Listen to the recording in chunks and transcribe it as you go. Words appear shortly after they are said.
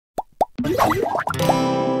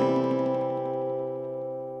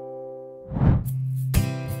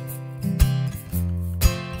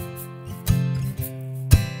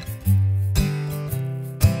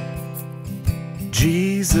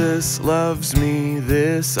Jesus loves me,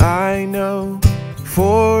 this I know,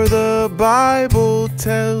 for the Bible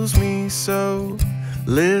tells me so.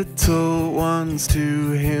 Little ones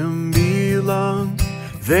to him belong.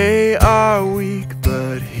 They are weak,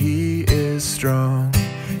 but he is strong.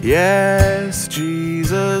 Yes,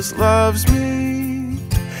 Jesus loves me.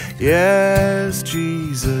 Yes,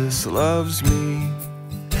 Jesus loves me.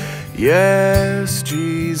 Yes,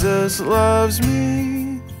 Jesus loves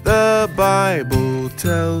me. The Bible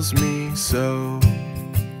tells me so.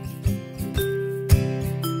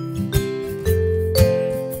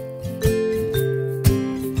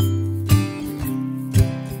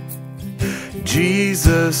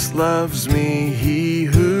 Jesus loves me, he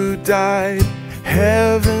who died,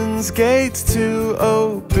 heaven's gates to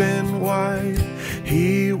open wide.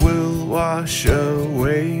 He will wash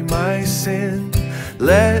away my sin.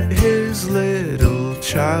 Let his little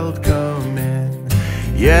child come in.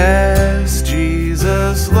 Yes,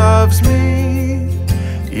 Jesus loves me.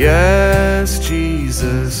 Yes,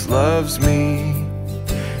 Jesus loves me.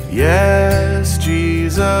 Yes,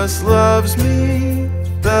 Jesus loves me.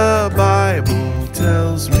 The Bible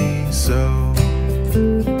tells me so.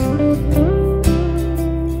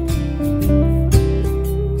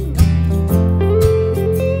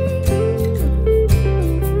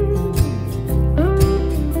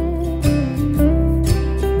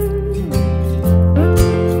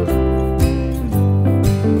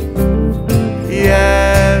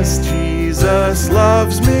 Jesus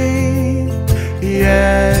loves me.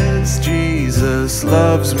 Yes, Jesus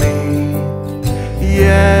loves me.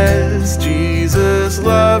 Yes, Jesus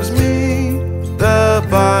loves me. The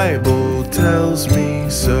Bible tells me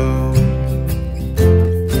so.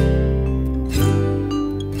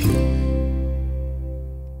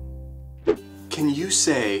 Can you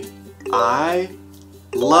say, I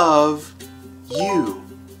love you?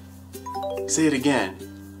 Say it again.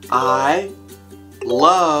 I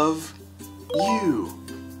love you.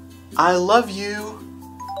 I love you.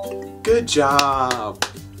 Good job.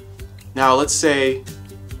 Now let's say,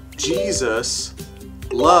 Jesus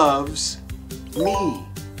loves me.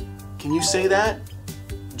 Can you say that?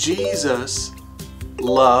 Jesus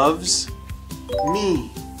loves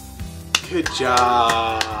me. Good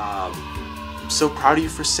job. I'm so proud of you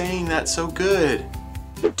for saying that so good.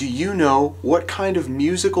 Do you know what kind of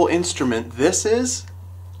musical instrument this is?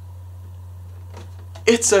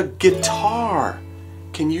 It's a guitar.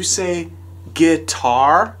 Can you say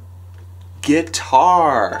guitar?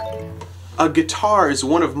 Guitar. A guitar is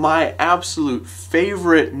one of my absolute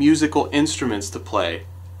favorite musical instruments to play.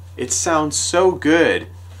 It sounds so good.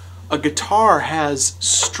 A guitar has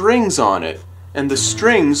strings on it, and the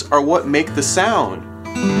strings are what make the sound.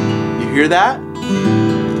 You hear that?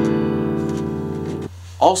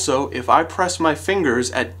 Also, if I press my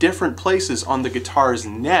fingers at different places on the guitar's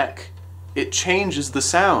neck, it changes the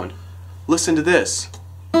sound. Listen to this.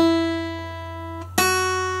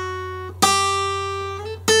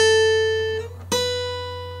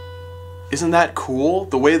 Isn't that cool,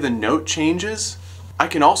 the way the note changes? I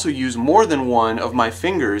can also use more than one of my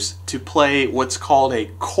fingers to play what's called a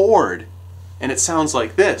chord, and it sounds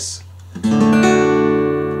like this.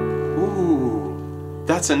 Ooh,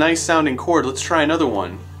 that's a nice sounding chord. Let's try another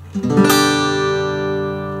one.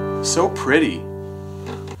 So pretty.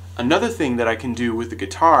 Another thing that I can do with the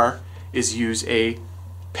guitar is use a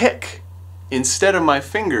pick instead of my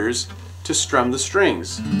fingers to strum the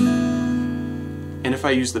strings. And if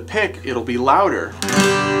I use the pick, it'll be louder.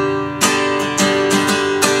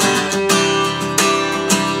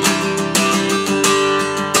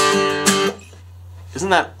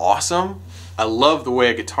 Isn't that awesome? I love the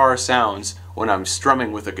way a guitar sounds when I'm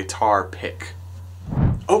strumming with a guitar pick.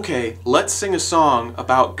 Okay, let's sing a song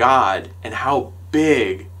about God and how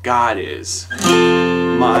big God is.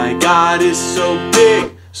 My God is so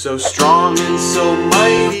big, so strong and so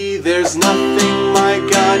mighty, there's nothing my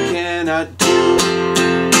God cannot do.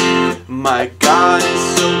 My God is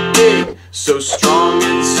so big, so strong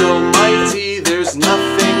and so mighty, there's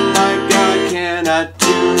nothing my God cannot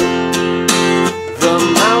do. The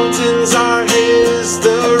mountains are His,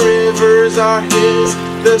 the rivers are His,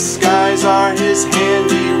 the skies are His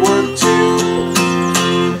handiwork too.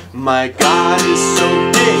 My God is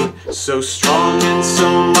so big, so strong and so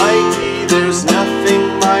mighty, there's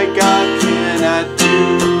nothing my God cannot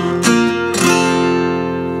do.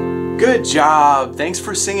 Good job! Thanks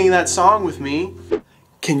for singing that song with me.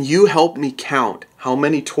 Can you help me count how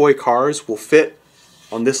many toy cars will fit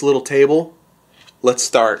on this little table. Let's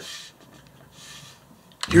start.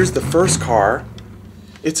 Here's the first car.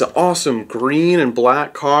 It's an awesome green and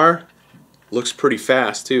black car. Looks pretty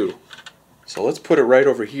fast too. So let's put it right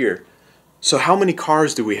over here. So how many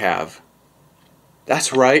cars do we have?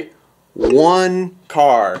 That's right, one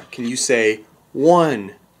car. Can you say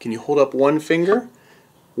one? Can you hold up one finger?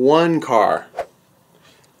 One car.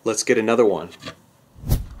 Let's get another one.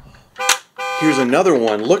 Here's another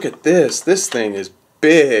one. Look at this. This thing is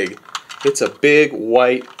big. It's a big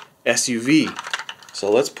white SUV.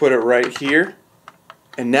 So let's put it right here.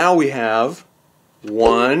 And now we have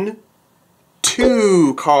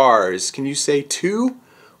two cars. Can you say two?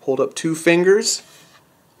 Hold up two fingers.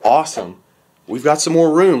 Awesome. We've got some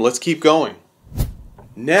more room. Let's keep going.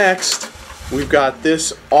 Next, we've got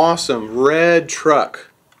this awesome red truck.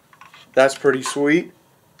 That's pretty sweet.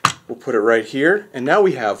 We'll put it right here. And now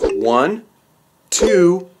we have 1,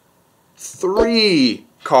 2, 3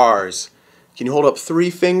 cars. Can you hold up 3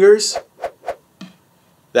 fingers?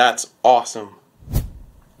 That's awesome.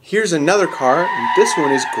 Here's another car, and this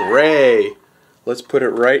one is gray. Let's put it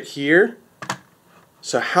right here.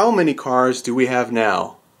 So how many cars do we have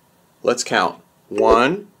now? Let's count.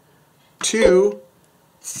 1, 2,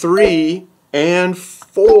 3, and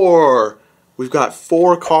 4. We've got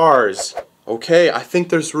 4 cars. Okay, I think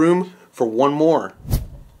there's room for one more.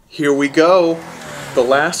 Here we go. The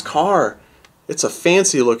last car. It's a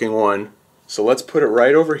fancy looking one. So let's put it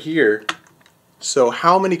right over here. So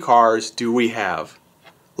how many cars do we have?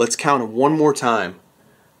 Let's count them one more time.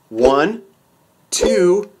 1,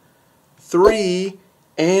 2, 3,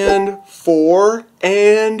 and 4,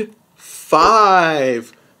 and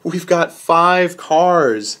 5. We've got 5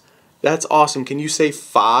 cars. That's awesome. Can you say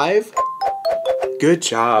 5? Good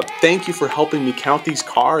job. Thank you for helping me count these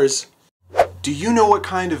cars. Do you know what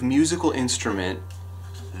kind of musical instrument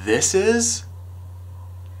this is?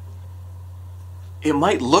 It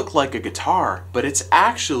might look like a guitar, but it's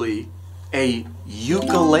actually a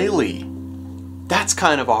ukulele. That's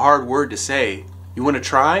kind of a hard word to say. You want to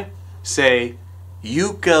try? Say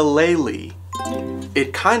ukulele.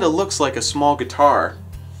 It kind of looks like a small guitar,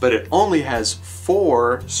 but it only has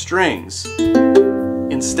 4 strings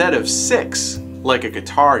instead of 6 like a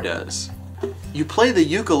guitar does. You play the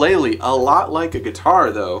ukulele a lot like a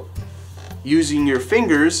guitar though, using your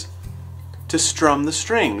fingers to strum the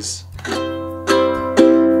strings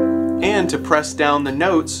and to press down the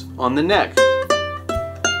notes on the neck.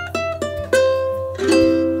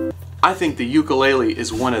 I think the ukulele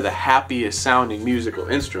is one of the happiest sounding musical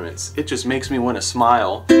instruments. It just makes me want to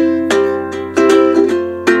smile.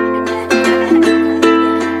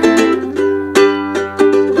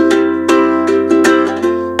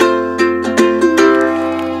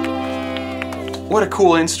 What a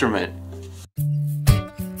cool instrument.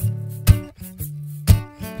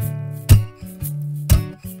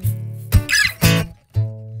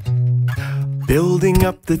 Building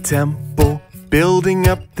up the temple, building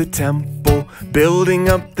up the temple, building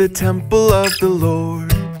up the temple of the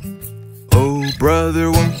Lord. Oh,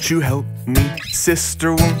 brother, won't you help me?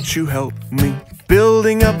 Sister, won't you help me?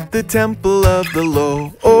 Building up the temple of the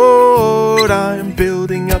Lord. I'm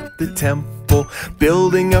building up the temple,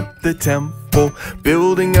 building up the temple,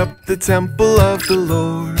 building up the temple of the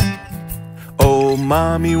Lord. Oh,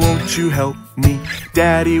 mommy, won't you help me?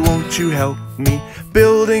 Daddy, won't you help me?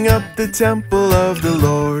 Building up the temple of the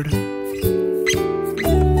Lord.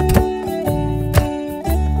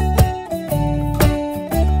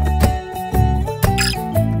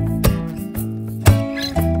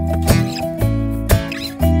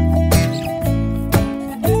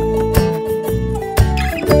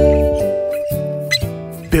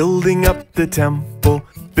 Building up the temple,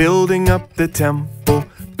 building up the temple,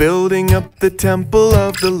 building up the temple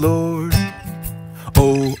of the Lord.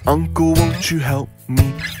 Oh, uncle, won't you help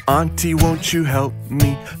me? Auntie, won't you help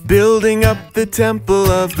me? Building up the temple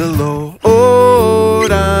of the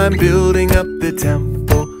Lord. I'm building up the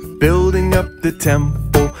temple, building up the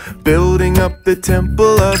temple, building up the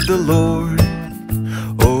temple of the Lord.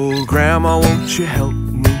 Oh, grandma, won't you help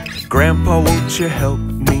me? Grandpa, won't you help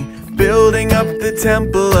me? Building up the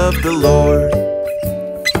temple of the Lord.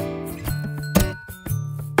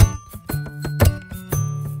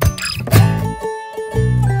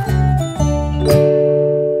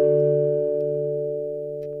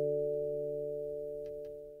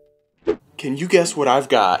 Can you guess what I've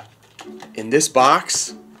got in this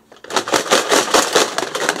box?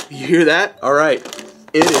 You hear that? All right.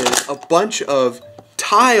 It is a bunch of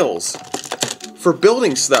tiles for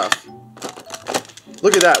building stuff.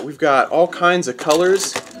 Look at that. We've got all kinds of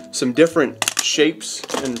colors, some different shapes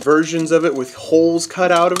and versions of it with holes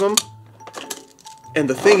cut out of them. And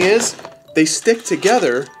the thing is, they stick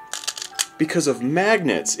together because of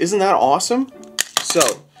magnets. Isn't that awesome?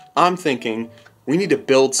 So, I'm thinking we need to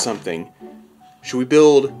build something. Should we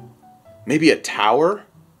build maybe a tower?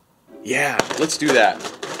 Yeah, let's do that.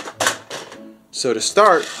 So to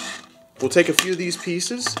start, we'll take a few of these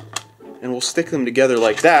pieces and we'll stick them together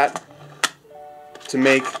like that to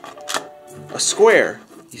make a square.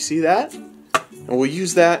 You see that? And we'll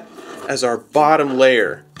use that as our bottom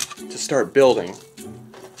layer to start building.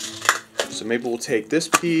 So maybe we'll take this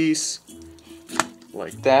piece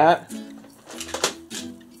like that.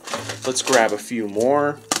 Let's grab a few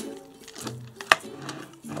more.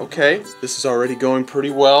 Okay, this is already going pretty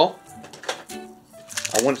well.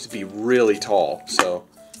 I want it to be really tall, so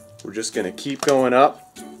we're just going to keep going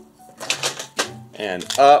up and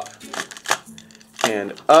up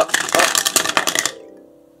and up, up.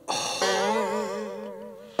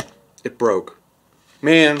 Oh, it broke.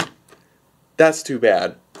 Man, that's too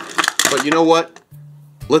bad. But you know what?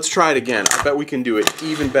 Let's try it again. I bet we can do it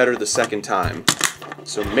even better the second time.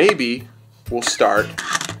 So maybe we'll start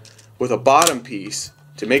with a bottom piece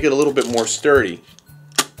to make it a little bit more sturdy.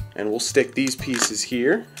 And we'll stick these pieces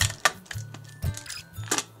here.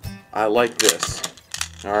 I like this.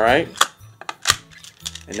 Alright?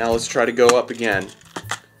 And now let's try to go up again.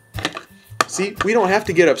 See, we don't have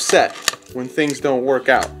to get upset when things don't work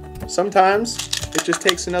out. Sometimes it just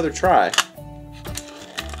takes another try.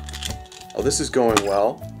 Oh, this is going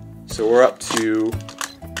well. So we're up to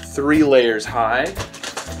 3 layers high.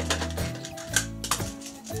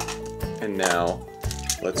 And now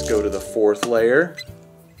let's go to the 4th layer.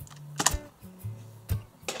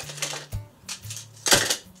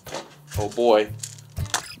 Oh boy,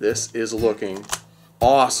 this is looking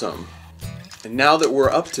awesome. And now that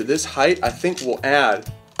we're up to this height, I think we'll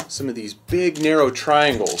add some of these big narrow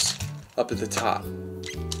triangles up at the top.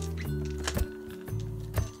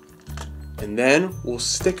 And then we'll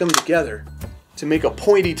stick them together to make a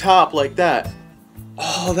pointy top like that.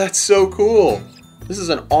 Oh, that's so cool. This is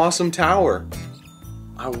an awesome tower.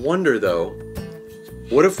 I wonder though,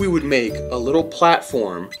 what if we would make a little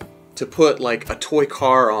platform to put like a toy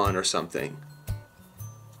car on or something?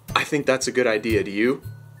 I think that's a good idea. Do you?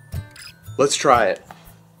 Let's try it.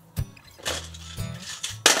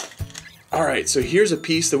 Alright, so here's a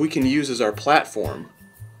piece that we can use as our platform.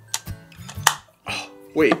 Oh,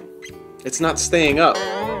 wait, it's not staying up.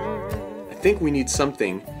 I think we need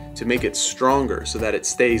something to make it stronger so that it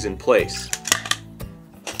stays in place.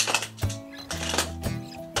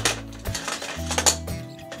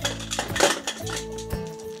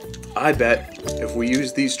 I bet if we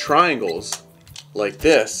use these triangles like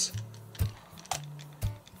this,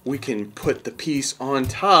 we can put the piece on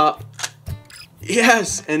top.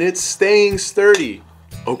 Yes, and it's staying sturdy.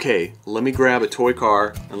 Okay, let me grab a toy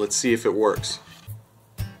car and let's see if it works.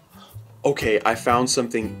 Okay, I found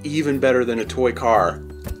something even better than a toy car.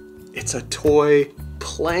 It's a toy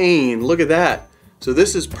plane. Look at that. So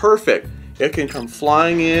this is perfect. It can come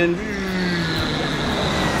flying in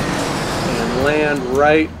land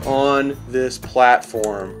right on this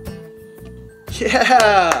platform.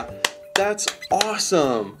 Yeah, that's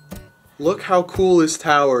awesome. Look how cool this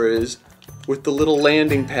tower is with the little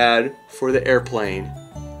landing pad for the airplane.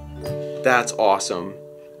 That's awesome.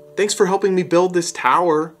 Thanks for helping me build this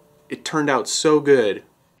tower. It turned out so good.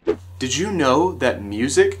 Did you know that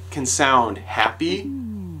music can sound happy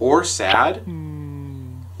or sad?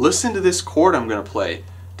 Listen to this chord I'm going to play.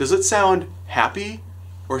 Does it sound happy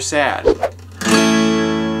or sad?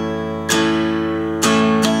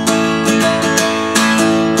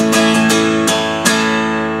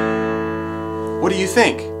 What do you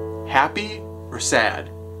think? Happy or sad?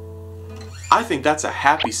 I think that's a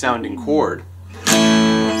happy sounding chord.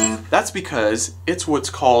 That's because it's what's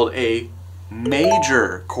called a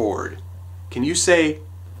major chord. Can you say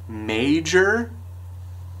major?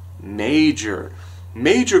 Major.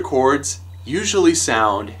 Major chords usually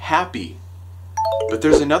sound happy. But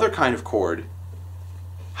there's another kind of chord.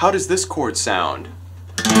 How does this chord sound?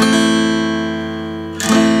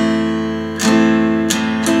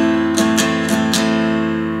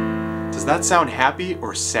 Does that sound happy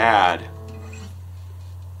or sad?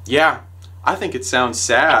 Yeah, I think it sounds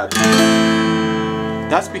sad.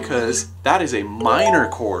 That's because that is a minor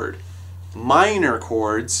chord. Minor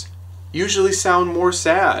chords usually sound more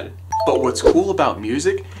sad. But what's cool about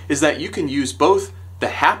music is that you can use both the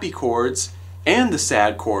happy chords and the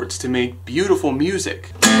sad chords to make beautiful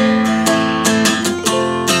music.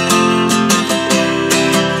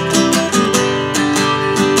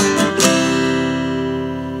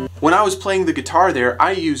 When I was playing the guitar there,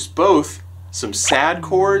 I used both some sad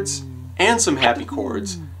chords and some happy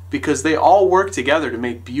chords because they all work together to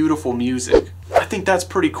make beautiful music. I think that's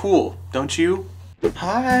pretty cool, don't you?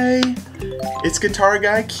 Hi, it's Guitar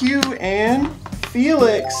Guy Q and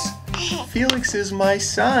Felix. Felix is my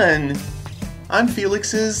son. I'm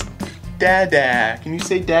Felix's dada. Can you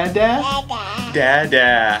say dada? Dada.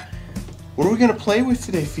 Dada. What are we gonna play with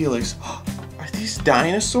today, Felix? Are these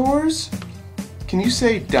dinosaurs? Can you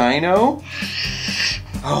say dino?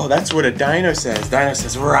 Oh, that's what a dino says. Dino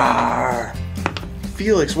says rawr.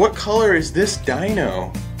 Felix, what color is this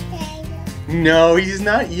dino? No, he's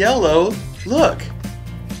not yellow. Look,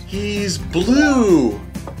 he's blue.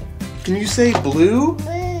 Can you say blue?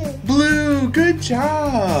 Blue. Blue, good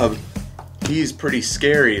job. He's pretty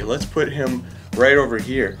scary. Let's put him right over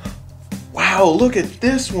here. Wow, look at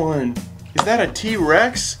this one. Is that a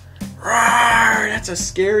T-Rex? Rawr, that's a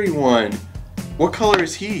scary one. What color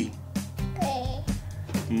is he? Green.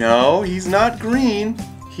 No, he's not green.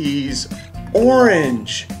 He's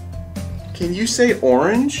orange. Can you say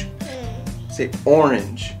orange? Say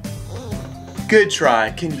orange. Good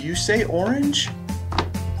try. Can you say orange?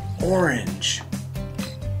 Orange.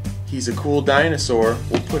 He's a cool dinosaur.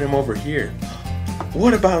 We'll put him over here.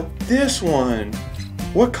 What about this one?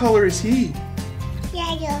 What color is he?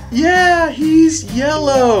 Yellow. Yeah, he's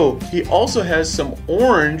yellow. He also has some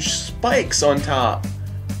orange spikes on top.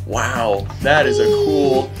 Wow, that is a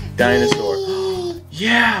cool dinosaur.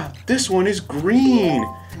 Yeah, this one is green.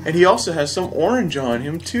 And he also has some orange on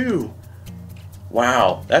him too.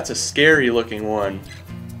 Wow, that's a scary looking one.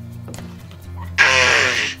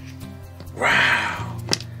 Wow.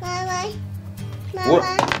 Mama.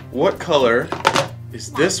 Mama. What color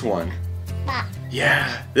is this one? Black.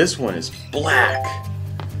 Yeah, this one is black.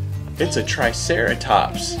 It's a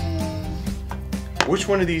triceratops. Which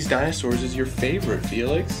one of these dinosaurs is your favorite,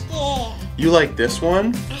 Felix? Yeah. You like this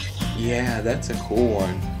one? Yeah, that's a cool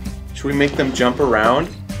one. Should we make them jump around?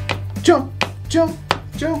 Jump, jump,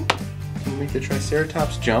 jump. Can we make the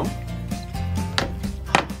triceratops jump?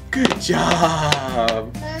 Good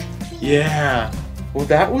job. Yeah. Well,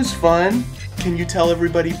 that was fun. Can you tell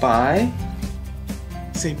everybody bye?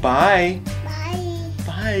 Say bye. Bye.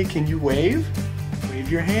 Bye. Can you wave?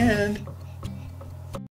 Wave your hand.